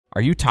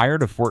Are you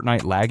tired of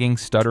Fortnite lagging,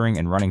 stuttering,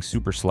 and running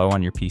super slow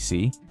on your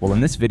PC? Well, in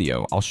this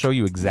video, I'll show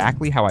you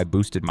exactly how I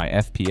boosted my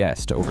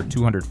FPS to over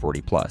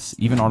 240 plus,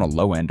 even on a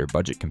low-end or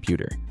budget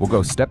computer. We'll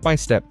go step by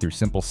step through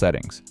simple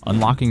settings,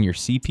 unlocking your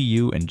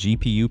CPU and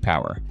GPU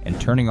power,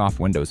 and turning off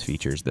Windows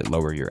features that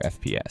lower your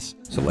FPS.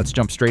 So let's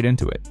jump straight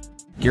into it.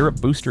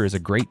 GearUp Booster is a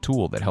great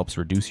tool that helps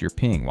reduce your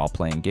ping while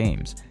playing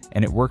games,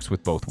 and it works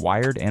with both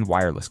wired and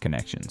wireless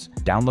connections.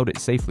 Download it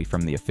safely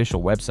from the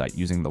official website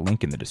using the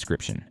link in the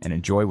description, and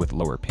enjoy with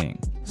lower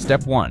ping.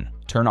 Step 1.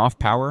 Turn off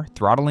power,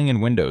 throttling in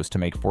Windows to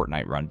make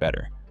Fortnite run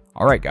better.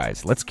 Alright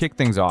guys, let's kick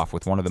things off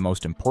with one of the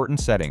most important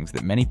settings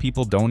that many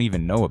people don't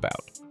even know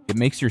about. It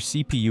makes your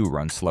CPU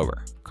run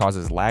slower,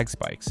 causes lag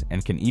spikes,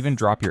 and can even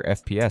drop your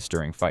FPS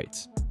during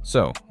fights.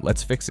 So,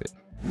 let's fix it.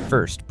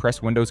 First,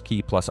 press Windows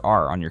key plus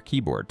R on your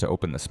keyboard to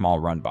open the small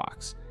run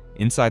box.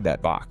 Inside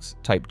that box,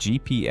 type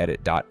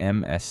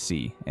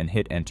gpedit.msc and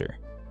hit enter.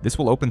 This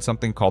will open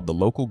something called the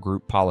Local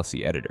Group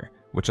Policy Editor,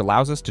 which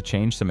allows us to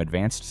change some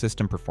advanced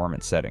system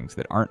performance settings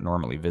that aren't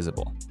normally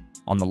visible.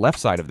 On the left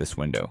side of this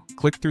window,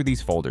 click through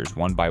these folders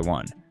one by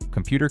one: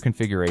 Computer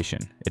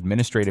Configuration,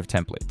 Administrative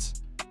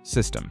Templates,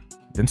 System.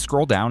 Then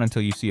scroll down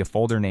until you see a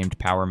folder named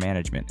Power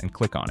Management and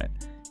click on it.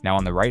 Now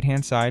on the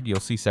right-hand side, you'll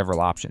see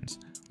several options.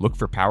 Look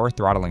for Power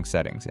Throttling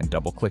settings and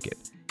double-click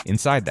it.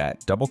 Inside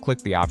that, double-click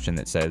the option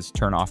that says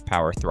Turn off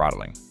Power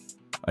Throttling.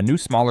 A new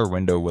smaller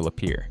window will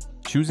appear.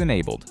 Choose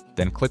Enabled,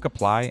 then click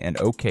Apply and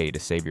OK to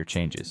save your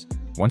changes.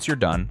 Once you're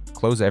done,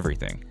 close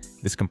everything.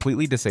 This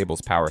completely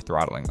disables power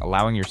throttling,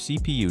 allowing your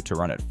CPU to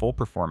run at full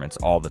performance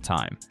all the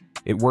time.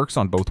 It works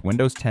on both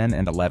Windows 10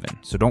 and 11,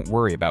 so don't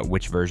worry about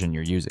which version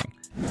you're using.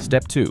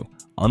 Step 2.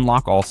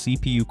 Unlock all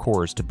CPU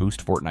cores to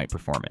boost Fortnite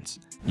performance.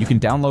 You can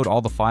download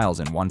all the files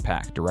in one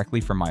pack directly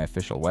from my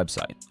official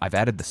website. I've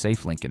added the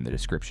safe link in the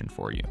description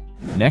for you.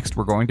 Next,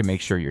 we're going to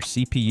make sure your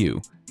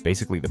CPU,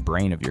 basically the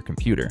brain of your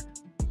computer,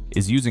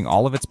 is using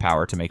all of its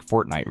power to make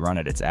Fortnite run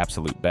at its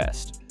absolute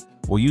best.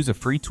 We'll use a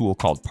free tool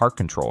called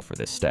ParkControl for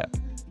this step.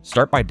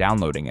 Start by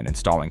downloading and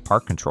installing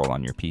ParkControl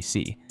on your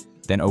PC,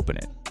 then open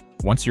it.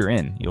 Once you're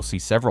in, you'll see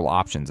several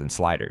options and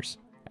sliders.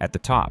 At the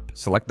top,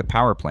 select the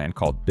power plan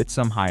called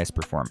Bitsum Highest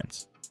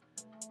Performance.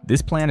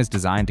 This plan is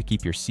designed to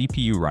keep your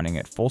CPU running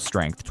at full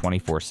strength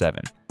 24/7.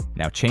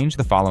 Now change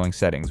the following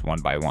settings one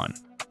by one.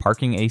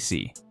 Parking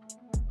AC.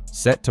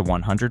 Set to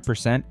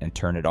 100% and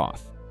turn it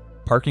off.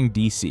 Parking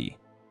DC.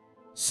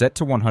 Set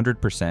to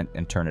 100%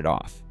 and turn it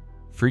off.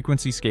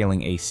 Frequency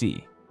scaling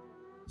AC.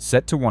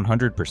 Set to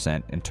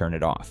 100% and turn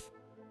it off.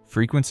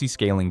 Frequency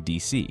scaling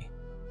DC.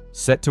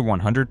 Set to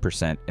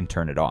 100% and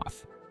turn it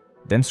off.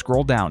 Then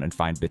scroll down and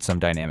find Bitsum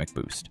Dynamic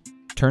Boost.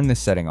 Turn this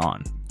setting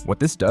on. What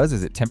this does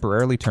is it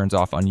temporarily turns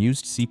off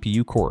unused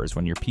CPU cores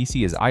when your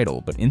PC is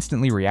idle, but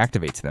instantly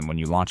reactivates them when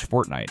you launch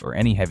Fortnite or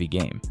any heavy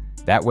game.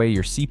 That way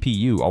your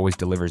CPU always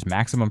delivers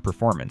maximum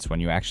performance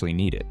when you actually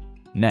need it.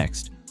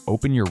 Next,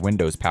 open your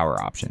Windows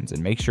power options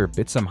and make sure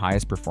Bitsum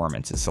Highest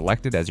Performance is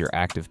selected as your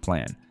active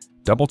plan.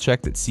 Double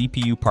check that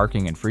CPU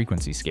parking and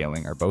frequency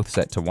scaling are both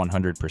set to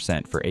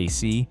 100% for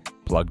AC,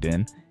 plugged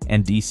in,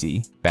 and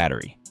DC,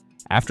 battery.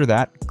 After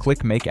that,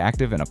 click Make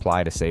Active and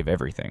apply to save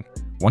everything.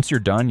 Once you're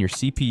done, your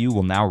CPU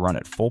will now run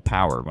at full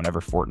power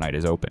whenever Fortnite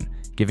is open,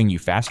 giving you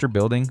faster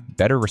building,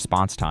 better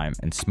response time,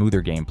 and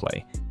smoother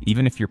gameplay,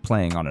 even if you're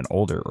playing on an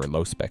older or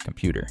low-spec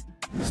computer.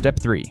 Step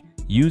 3.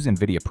 Use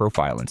NVIDIA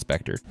Profile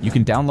Inspector. You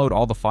can download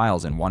all the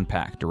files in one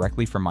pack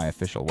directly from my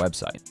official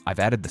website. I've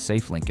added the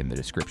safe link in the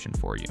description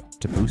for you.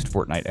 To boost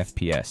Fortnite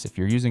FPS, if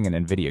you're using an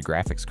NVIDIA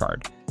graphics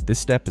card, this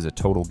step is a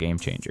total game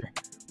changer.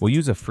 We'll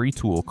use a free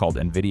tool called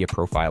NVIDIA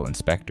Profile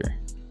Inspector.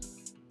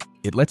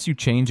 It lets you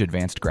change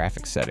advanced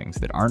graphics settings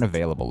that aren't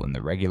available in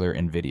the regular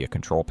NVIDIA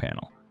control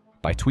panel.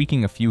 By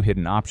tweaking a few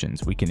hidden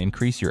options, we can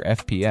increase your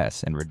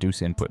FPS and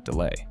reduce input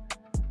delay.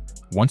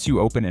 Once you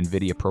open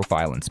NVIDIA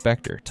Profile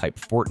Inspector, type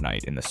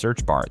Fortnite in the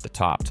search bar at the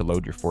top to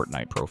load your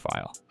Fortnite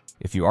profile.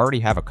 If you already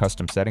have a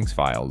custom settings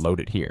file, load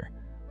it here.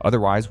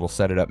 Otherwise, we'll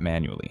set it up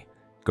manually.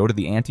 Go to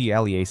the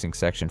anti-aliasing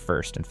section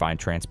first and find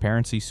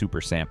Transparency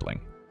Super Sampling.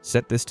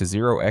 Set this to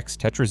 0x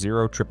Tetra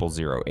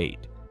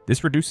 00008.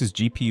 This reduces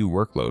GPU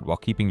workload while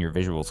keeping your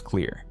visuals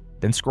clear.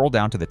 Then scroll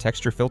down to the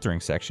texture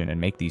filtering section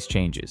and make these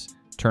changes.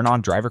 Turn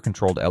on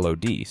driver-controlled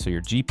LOD so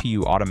your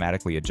GPU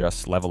automatically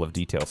adjusts level of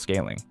detail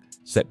scaling.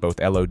 Set both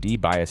LOD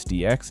bias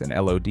DX and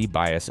LOD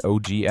bias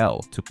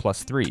OGL to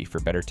 +3 for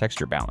better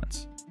texture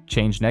balance.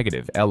 Change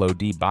negative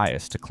LOD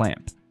bias to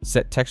clamp.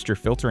 Set texture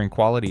filtering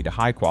quality to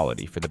high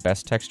quality for the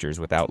best textures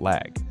without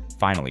lag.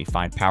 Finally,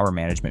 find power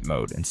management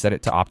mode and set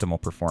it to optimal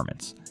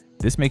performance.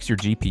 This makes your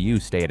GPU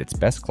stay at its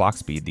best clock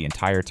speed the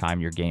entire time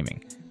you're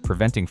gaming,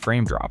 preventing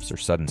frame drops or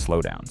sudden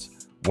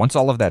slowdowns. Once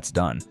all of that's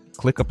done,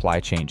 click Apply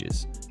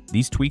Changes.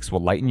 These tweaks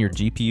will lighten your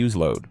GPU's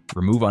load,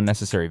 remove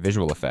unnecessary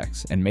visual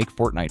effects, and make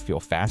Fortnite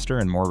feel faster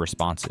and more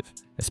responsive,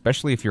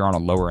 especially if you're on a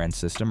lower-end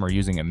system or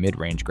using a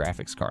mid-range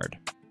graphics card.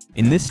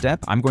 In this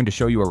step, I'm going to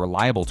show you a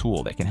reliable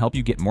tool that can help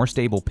you get more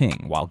stable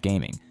ping while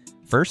gaming.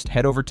 First,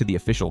 head over to the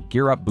official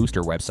GearUp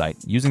Booster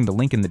website using the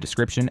link in the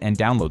description and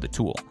download the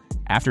tool.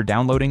 After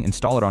downloading,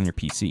 install it on your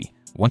PC.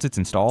 Once it's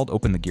installed,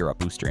 open the GearUp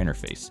Booster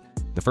interface.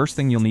 The first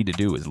thing you'll need to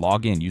do is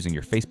log in using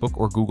your Facebook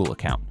or Google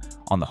account.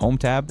 On the Home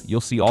tab,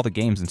 you'll see all the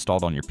games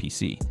installed on your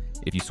PC.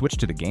 If you switch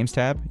to the Games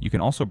tab, you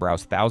can also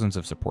browse thousands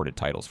of supported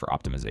titles for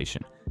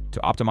optimization. To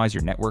optimize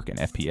your network and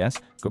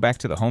FPS, go back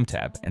to the Home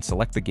tab and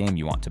select the game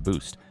you want to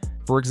boost.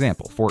 For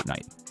example,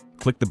 Fortnite.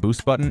 Click the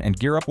Boost button and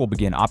GearUp will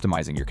begin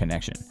optimizing your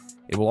connection.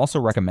 It will also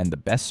recommend the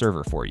best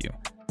server for you.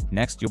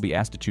 Next, you'll be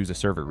asked to choose a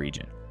server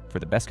region. For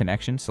the best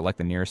connection, select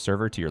the nearest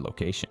server to your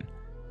location.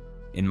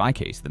 In my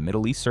case, the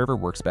Middle East server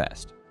works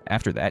best.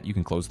 After that, you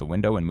can close the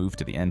window and move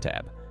to the End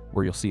tab,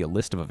 where you'll see a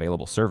list of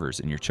available servers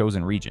in your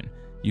chosen region.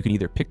 You can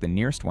either pick the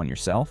nearest one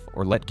yourself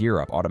or let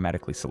GearUp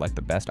automatically select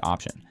the best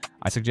option.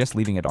 I suggest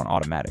leaving it on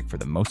automatic for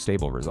the most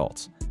stable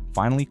results.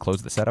 Finally,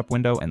 close the setup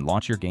window and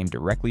launch your game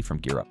directly from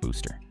GearUp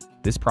Booster.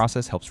 This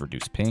process helps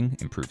reduce ping,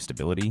 improve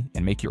stability,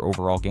 and make your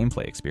overall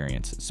gameplay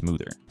experience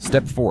smoother.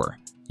 Step 4.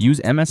 Use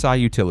MSI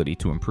Utility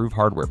to improve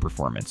hardware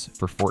performance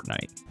for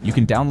Fortnite. You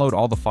can download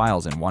all the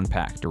files in one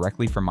pack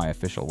directly from my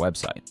official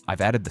website.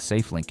 I've added the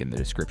safe link in the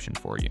description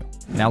for you.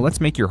 Now let's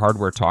make your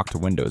hardware talk to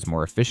Windows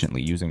more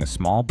efficiently using a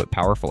small but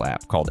powerful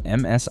app called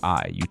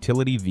MSI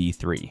Utility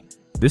V3.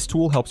 This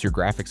tool helps your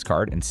graphics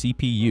card and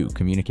CPU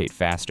communicate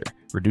faster,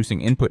 reducing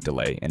input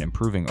delay and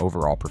improving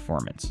overall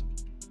performance.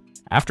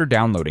 After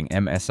downloading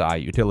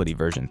MSI Utility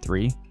version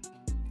 3,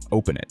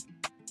 open it.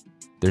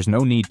 There's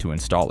no need to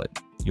install it.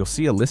 You'll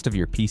see a list of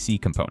your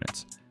PC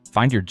components.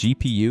 Find your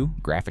GPU,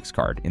 graphics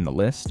card, in the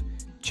list,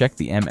 check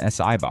the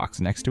MSI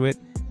box next to it,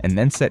 and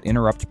then set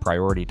interrupt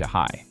priority to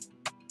high.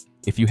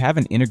 If you have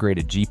an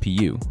integrated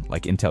GPU,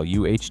 like Intel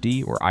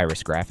UHD or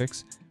Iris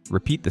Graphics,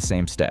 repeat the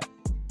same step.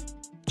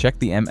 Check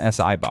the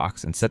MSI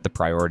box and set the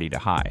priority to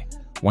high.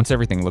 Once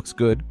everything looks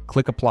good,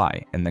 click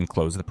Apply and then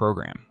close the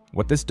program.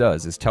 What this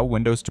does is tell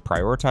Windows to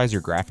prioritize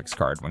your graphics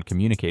card when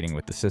communicating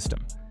with the system.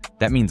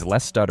 That means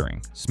less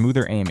stuttering,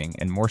 smoother aiming,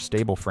 and more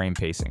stable frame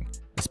pacing,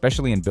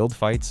 especially in build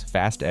fights,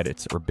 fast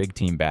edits, or big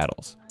team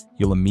battles.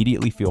 You'll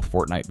immediately feel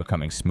Fortnite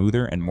becoming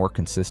smoother and more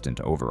consistent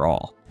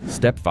overall.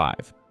 Step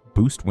 5.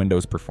 Boost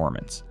Windows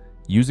performance.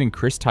 Using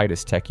Chris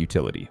Titus Tech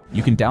Utility,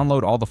 you can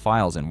download all the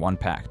files in one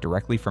pack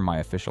directly from my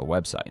official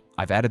website.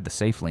 I've added the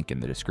safe link in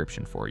the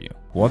description for you.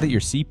 While that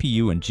your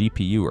CPU and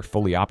GPU are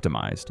fully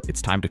optimized,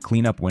 it's time to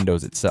clean up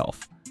Windows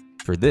itself.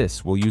 For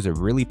this, we'll use a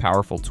really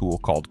powerful tool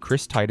called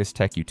Chris Titus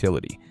Tech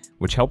Utility,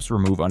 which helps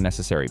remove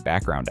unnecessary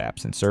background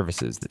apps and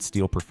services that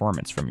steal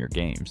performance from your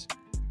games.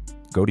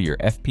 Go to your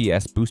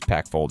FPS Boost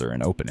Pack folder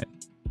and open it.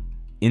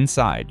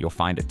 Inside, you'll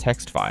find a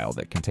text file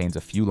that contains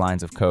a few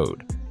lines of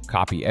code.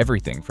 Copy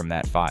everything from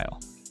that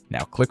file. Now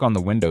click on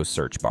the Windows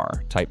search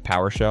bar, type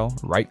PowerShell,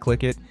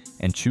 right-click it,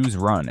 and choose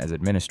Run as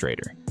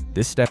administrator.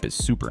 This step is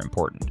super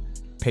important.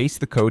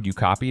 Paste the code you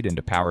copied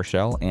into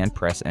PowerShell and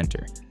press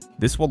Enter.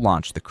 This will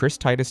launch the Chris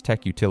Titus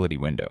Tech Utility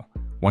window.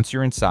 Once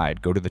you're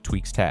inside, go to the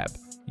Tweaks tab.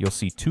 You'll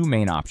see two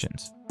main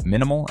options,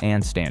 Minimal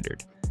and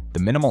Standard. The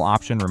Minimal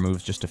option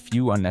removes just a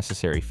few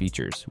unnecessary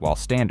features, while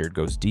Standard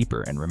goes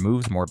deeper and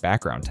removes more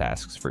background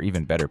tasks for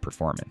even better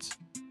performance.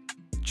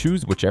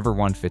 Choose whichever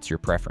one fits your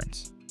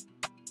preference.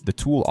 The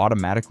tool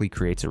automatically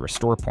creates a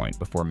restore point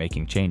before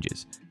making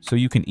changes, so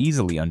you can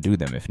easily undo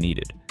them if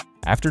needed.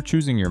 After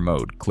choosing your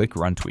mode, click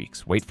Run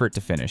Tweaks, wait for it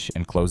to finish,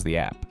 and close the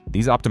app.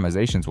 These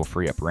optimizations will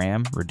free up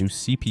RAM,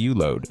 reduce CPU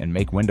load, and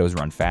make Windows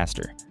run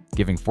faster,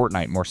 giving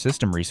Fortnite more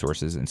system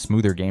resources and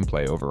smoother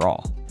gameplay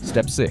overall.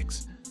 Step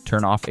 6.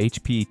 Turn off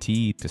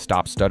HPET to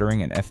stop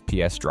stuttering and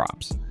FPS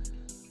drops.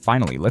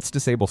 Finally, let's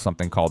disable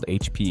something called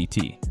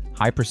HPET,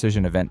 High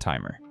Precision Event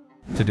Timer.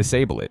 To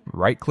disable it,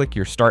 right-click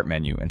your Start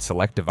menu and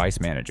select Device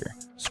Manager.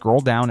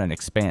 Scroll down and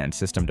expand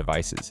System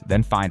Devices,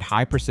 then find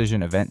High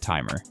Precision Event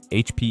Timer,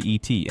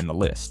 HPET, in the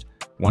list.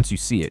 Once you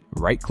see it,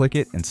 right-click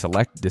it and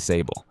select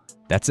Disable.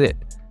 That's it.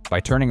 By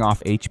turning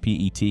off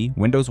HPET,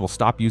 Windows will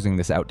stop using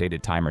this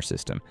outdated timer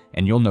system,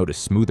 and you'll notice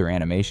smoother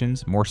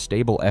animations, more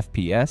stable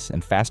FPS,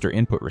 and faster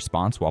input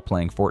response while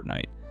playing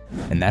Fortnite.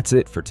 And that's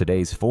it for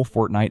today's full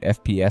Fortnite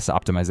FPS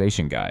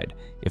optimization guide.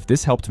 If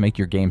this helped make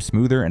your game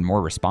smoother and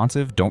more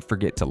responsive, don't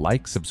forget to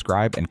like,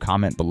 subscribe, and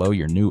comment below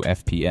your new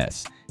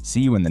FPS.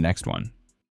 See you in the next one.